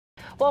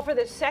Well, for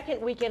the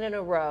second weekend in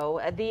a row,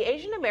 the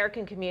Asian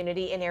American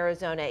community in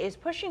Arizona is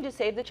pushing to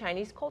save the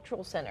Chinese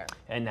Cultural Center.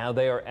 And now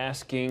they are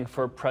asking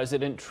for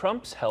President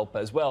Trump's help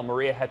as well.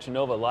 Maria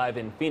Hechanova live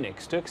in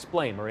Phoenix to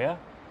explain. Maria?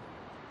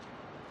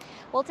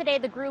 Well, today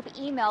the group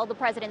emailed the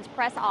president's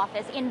press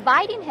office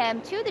inviting him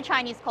to the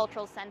Chinese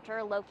Cultural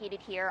Center located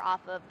here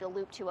off of the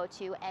Loop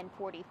 202 and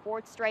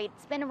 44th Street.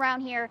 It's been around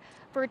here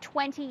for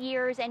 20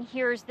 years, and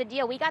here's the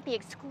deal. We got the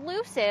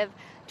exclusive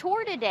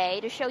tour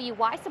today to show you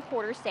why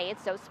supporters say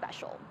it's so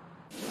special.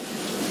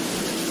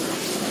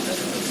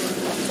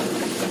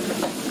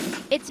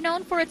 It's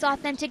known for its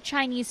authentic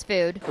Chinese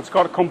food. It's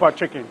called Kung Pao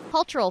chicken.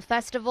 Cultural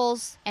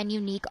festivals and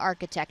unique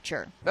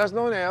architecture. There's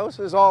no nails,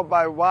 it's all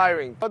by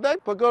wiring. But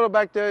that pagoda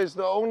back there is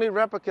the only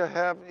replica I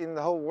have in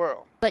the whole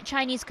world. But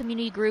Chinese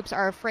community groups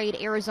are afraid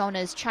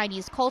Arizona's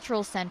Chinese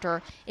Cultural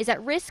Center is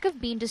at risk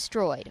of being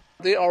destroyed.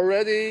 They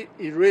already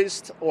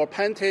erased or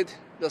painted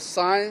the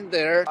sign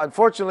there.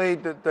 Unfortunately,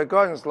 the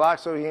garden's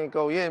locked, so he can't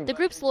go in. The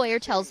group's lawyer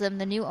tells them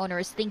the new owner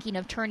is thinking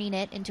of turning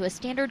it into a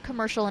standard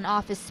commercial and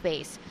office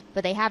space,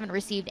 but they haven't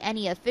received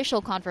any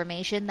official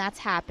confirmation that's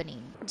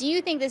happening. Do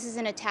you think this is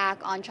an attack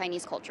on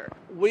Chinese culture?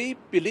 We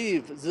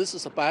believe this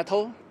is a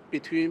battle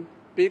between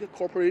big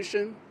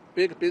corporation,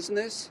 big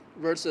business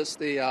versus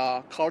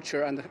the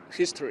culture and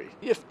history.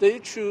 If they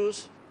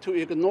choose to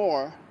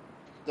ignore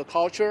the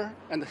culture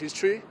and the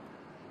history,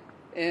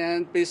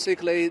 and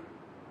basically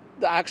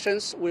the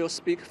actions will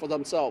speak for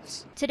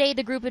themselves. Today,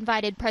 the group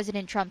invited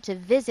President Trump to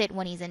visit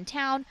when he's in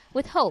town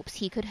with hopes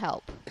he could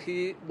help.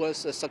 He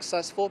was a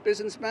successful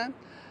businessman.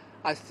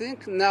 I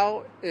think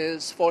now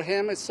is for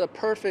him it's a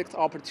perfect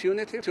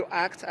opportunity to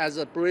act as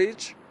a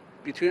bridge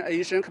between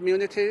Asian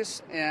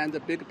communities and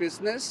the big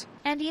business.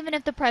 And even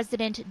if the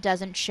president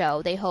doesn't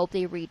show, they hope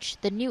they reach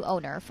the new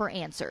owner for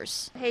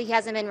answers. He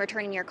hasn't been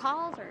returning your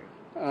calls?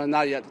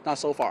 Not yet, not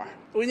so far.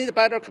 We need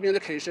better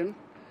communication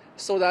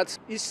so that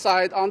each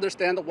side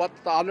understands what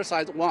the other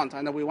side wants,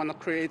 and we want to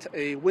create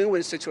a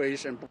win-win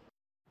situation.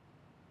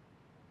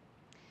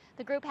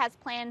 The group has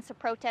plans to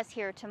protest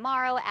here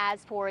tomorrow. As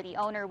for the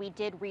owner, we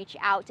did reach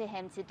out to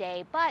him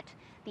today, but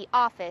the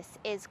office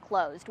is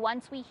closed.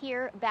 Once we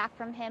hear back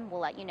from him,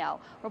 we'll let you know.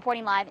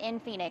 Reporting live in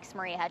Phoenix,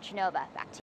 Maria Hechanova, back to you.